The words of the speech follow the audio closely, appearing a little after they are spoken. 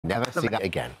never see that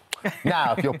again.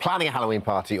 Now, if you're planning a Halloween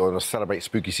party or to celebrate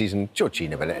spooky season,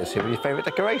 Georgina Bennett is here with your favourite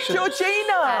decorations. Georgina!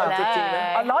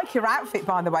 Hello. I like your outfit,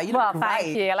 by the way. You look great.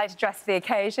 Thank you. I like to dress for the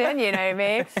occasion, you know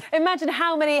me. Imagine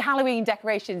how many Halloween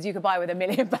decorations you could buy with £1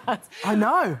 million. I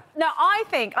know. Now,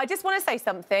 I just want to say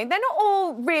something. They're not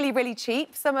all really, really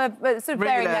cheap. Some are sort of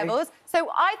varying levels. So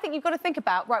I think you've got to think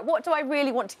about, right, what do I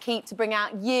really want to keep to bring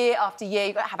out year after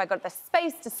year? Have I got the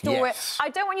space to store it? I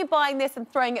don't want you buying this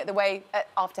and throwing it away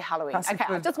after Halloween. That's OK,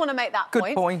 I just want to make that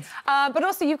good point. But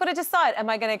also, you've got to decide, am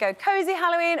I going to go cosy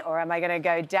Halloween or am I going to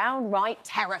go downright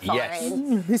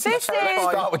terrifying? Yes. This is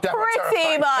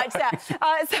pretty much that. So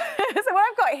what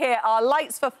I've got here are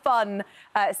Lights for Fun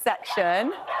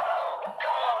section.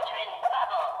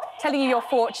 Telling you your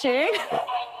fortune.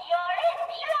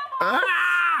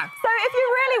 So if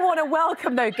you really want to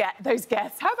welcome those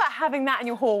guests, how about having that in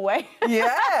your hallway?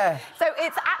 Yeah. So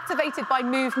it's activated by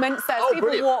movement, so as people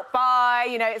brilliant. walk by,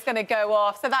 you know, it's going to go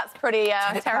off. So that's pretty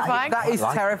terrifying. That is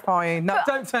terrifying. No,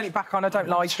 don't turn it back on. I don't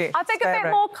like it. I think a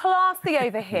bit more classy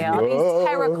over here. These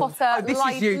terracotta this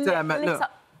is you, Dermot, look.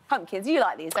 Pumpkins. You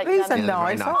like these, don't you? These are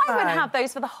nice, aren't I would they? have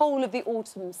those for the whole of the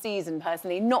autumn season,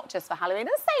 personally, not just for Halloween. And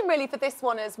the same, really, for this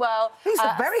one as well. These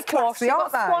are very classy,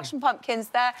 aren't they? Squash and pumpkins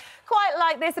there. Quite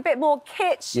like this, a bit more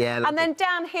kitsch. Yeah, and then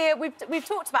down here, we've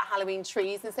talked about Halloween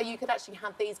trees, and so you could actually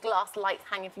have these glass lights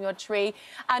hanging from your tree,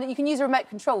 and you can use a remote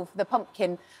control for the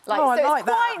pumpkin lights. Oh, so I like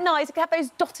it's quite nice. You can have those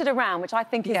dotted around, which I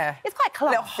think is it's quite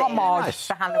classy. A little homage Nice.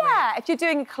 to Halloween. Yeah, if you're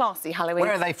doing a classy Halloween.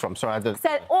 Where are they from? Sorry, I don't...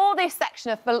 So all this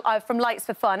section are from Lights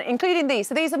for Fun, including these.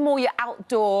 So these are more your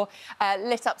outdoor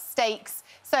lit-up stakes.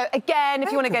 So, again,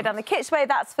 if you want to go down the kitsch way,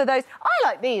 that's for those. I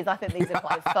like these. I think these are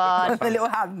quite fun. The little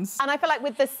hands. And I feel like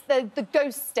with the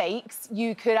ghost stakes,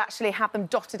 you could actually have them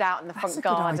dotted out in the front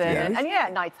garden. And yeah,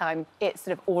 at night-time, it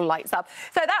sort of all lights up.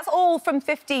 So that's all from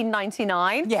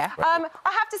 $15.99. Yeah. I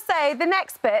have to say, the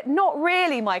next bit, not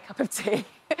really my cup of tea.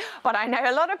 But I know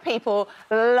a lot of people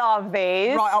love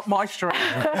these. Right up my street.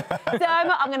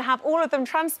 Dermot, I'm going to have all of them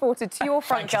transported to your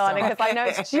front garden because I know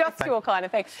it's just your kind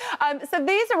of thing. So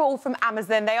these are all from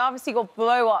Amazon. They obviously got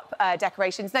blow-up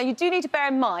decorations. Now, you do need to bear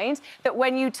in mind that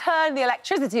when you turn the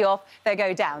electricity off, they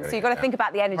go down. So you've got to think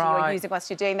about the energy you're using whilst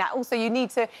you're doing that. Also, you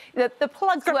need to... The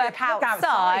plugs work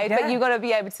outside, but you've got to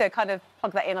be able to kind of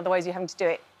plug that in, otherwise you're having to do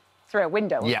it through a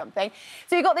window or something.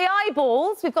 So you've got the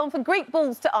eyeballs. We've gone from Greek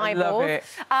balls to eyeballs. Love it.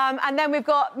 And then we've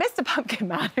got Mr. Pumpkin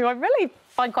Man, who I really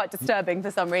find quite disturbing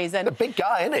for some reason. A big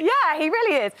guy, isn't he? Yeah, he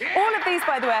really is. All of these,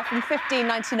 by the way, are from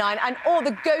 $15.99, and all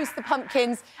the ghosts, the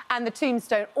pumpkins, and the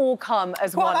tombstone all come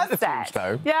as one I like the set.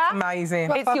 tombstone. Yeah,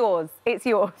 Amazing. It's yours. It's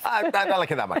yours. I don't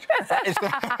like it that much. It's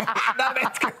good.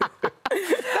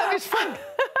 That is fun.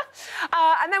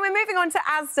 And then we're moving on to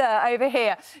Asda over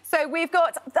here. So we've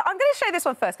got... I'm going to show this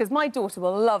one first, because my daughter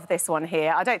will love this one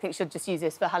here. I don't think she'll just use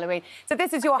this for Halloween. So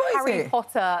this is your Harry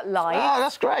Potter light. Oh,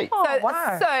 that's great. So,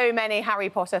 wow. So many Harry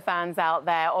Potter fans out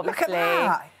there, obviously. Look at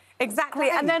that. Exactly.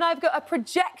 And then I've got a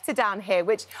projector down here,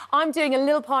 which I'm doing a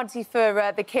little party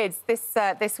for the kids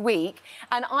this week.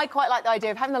 And I quite like the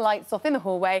idea of having the lights off in the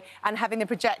hallway and having the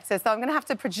projector. So I'm going to have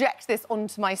to project this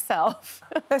onto myself.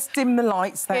 Let's dim the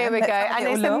lights then. Here we go.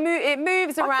 And it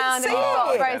moves around and you've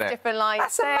got various different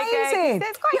lights. That's amazing.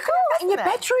 It's quite you could have that in your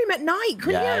bedroom at night,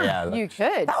 couldn't you? Yeah. You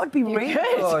could. That would be really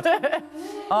good.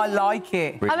 I like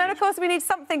it. And then, of course, we need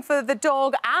something for the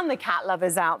dog and the cat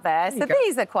lovers out there. So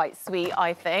these are quite sweet,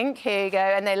 I think. Here you go.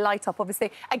 And they light up,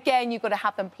 obviously. Again, you've got to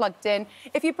have them plugged in.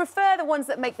 If you prefer the ones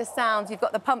that make the sounds, you've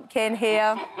got the pumpkin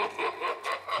here.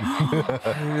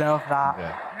 Love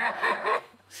that.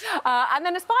 And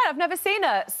then a spider. I've never seen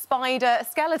a spider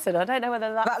skeleton. I don't know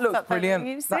whether that's that looks brilliant.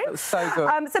 You've seen. That looks so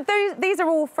good. So these are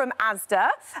all from Asda.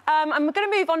 I'm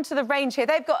going to move on to the range here.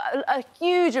 They've got a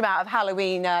huge amount of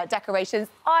Halloween decorations.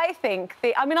 I think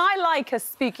I like a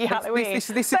spooky Halloween. This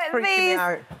is freaking me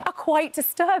out. Are quite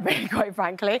disturbing, quite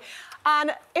frankly.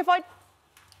 And if I...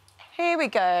 Here we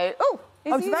go. Ooh.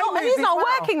 He's not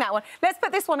working, that one. Let's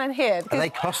put this one in here. Are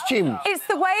they costumes? It's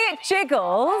the way it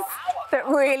jiggles that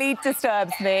really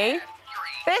disturbs me.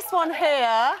 This one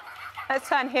here, let's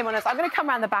turn him on us. I'm going to come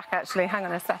around the back, actually. Hang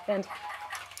on a second.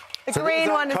 The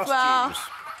green one as well.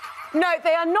 No,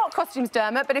 they are not costumes,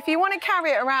 Dermot, but if you want to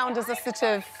carry it around as a sort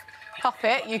of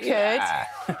puppet, you could. Yeah.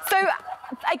 So,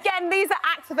 again, these are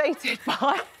activated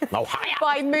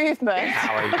by movement.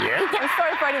 How are you? I'm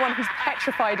sorry for anyone who's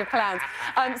petrified of clowns.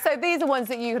 So these are ones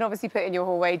that you can obviously put in your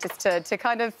hallway just to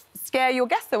kind of scare your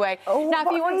guests away. Oh, now,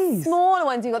 if you want smaller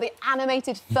ones, you've got the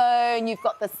animated phone, you've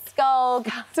got the skull.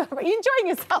 Are you enjoying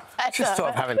yourself there? Just sort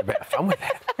of having a bit of fun with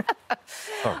it.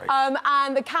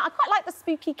 And the I quite like the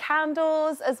spooky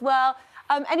candles as well.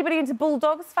 Anybody into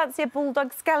bulldogs? Fancy a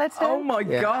bulldog skeleton? Oh, my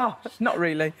gosh. Not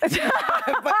really.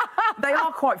 But they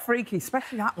are quite freaky,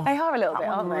 especially that one. They are a little bit,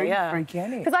 aren't they? Really Yeah. freaky,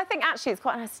 isn't it? Because I think actually it's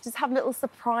quite nice to just have little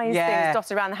surprise things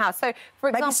dotted around the house. So, for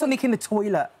example... Maybe something in the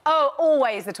toilet. Oh,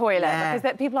 always the toilet,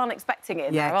 because people aren't expecting it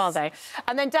in there, are they?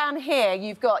 And then down here,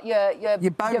 you've got your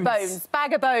bones,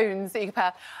 bag of bones that you can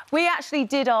have. We actually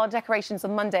did our decorations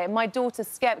on Monday, and my daughter's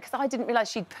scared because I didn't realise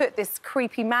she'd put this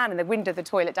creepy man in the window of the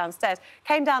toilet downstairs.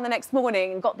 Came down the next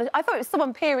morning and got the... I thought it was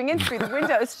someone peering in through the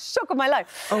window. It was a shock of my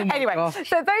life. Oh my anyway, gosh.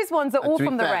 so those ones are all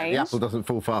from the fair, range. The apple doesn't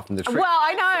fall far from the tree. Well,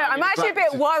 I know. I'm actually a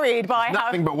bit worried by how...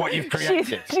 Nothing but what you've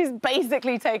created. She's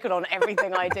basically taken on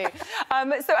everything I do.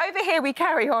 So over here we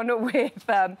carry on with... is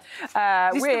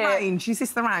this the range? Is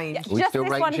this the range? Yeah, just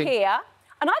this one here.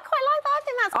 And I quite like that. I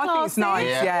think that's classy. I think it's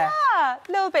nice, yeah.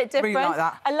 A little bit different. Really like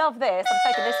that. I love this.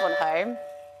 I'm taking this one home.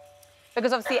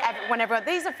 Because obviously, whenever...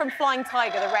 These are from Flying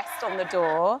Tiger, the rest on the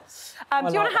door. Do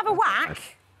you want to have a whack?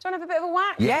 Do you want to have a bit of a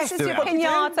whack? Yes, This is your what do you do?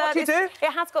 pinata. What do you do?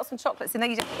 It has got some chocolates in there.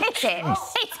 You just hit it.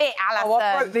 Hit it, Alison. Oh,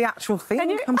 I broke the actual thing.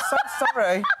 I'm so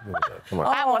sorry. Come on.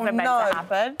 That wasn't meant to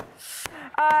happen.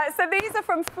 So these are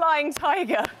from Flying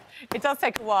Tiger. It does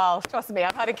take a while, trust me.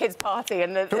 I've had a kids' party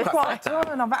and Look what I've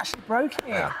done. I've actually broken it.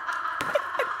 Yeah.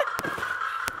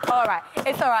 All right,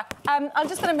 it's all right. I'm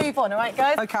just going to move on, all right,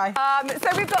 guys? OK.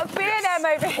 So we've got B&M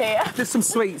over here. Just some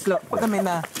sweets, look. Put them in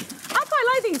there. I quite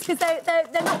like these because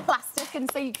they're not plastic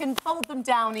and so you can fold them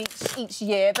down each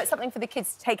year, but something for the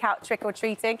kids to take out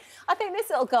trick-or-treating. I think this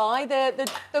little guy,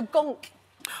 the gonk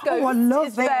ghost, I love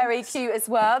is this. very cute as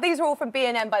well. These are all from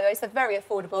B&M, by the way, so very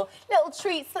affordable. Little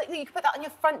treats, like you can put that on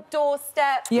your front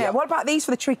doorstep. Yeah, what about these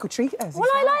for the trick-or-treaters? Well,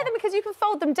 I like them because you can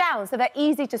fold them down so they're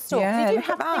easy to store. Yeah, You do look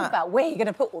have at to think that. about where you're going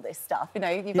to put all this stuff. You know,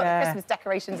 you've got the Christmas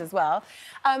decorations as well.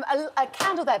 A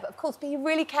candle there, but of course, be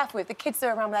really careful with the kids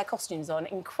are around with their costumes on,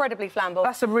 incredibly flammable.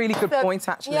 That's a really good point,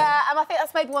 actually. Yeah, and I think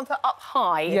that's maybe one for up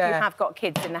high if you Yeah. have got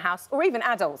kids in the house, or even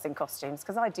adults in costumes,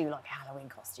 because I do like a Halloween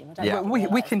costume. I don't know if you We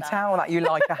realise can that. tell that you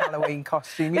like a Halloween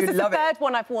costume. This You is the love third it.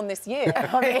 one I've worn this year.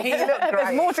 I mean, You look there's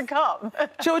great. more to come.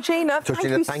 Georgina, thank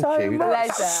you so much.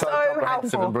 Pleasure. So So comprehensive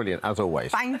helpful. and brilliant, as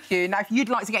always. Thank you. Now, if you'd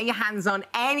like to get your hands on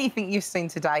anything you've seen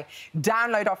today,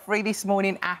 download our free This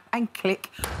Morning app and click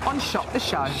on Shop the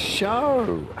Show.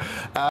 Show.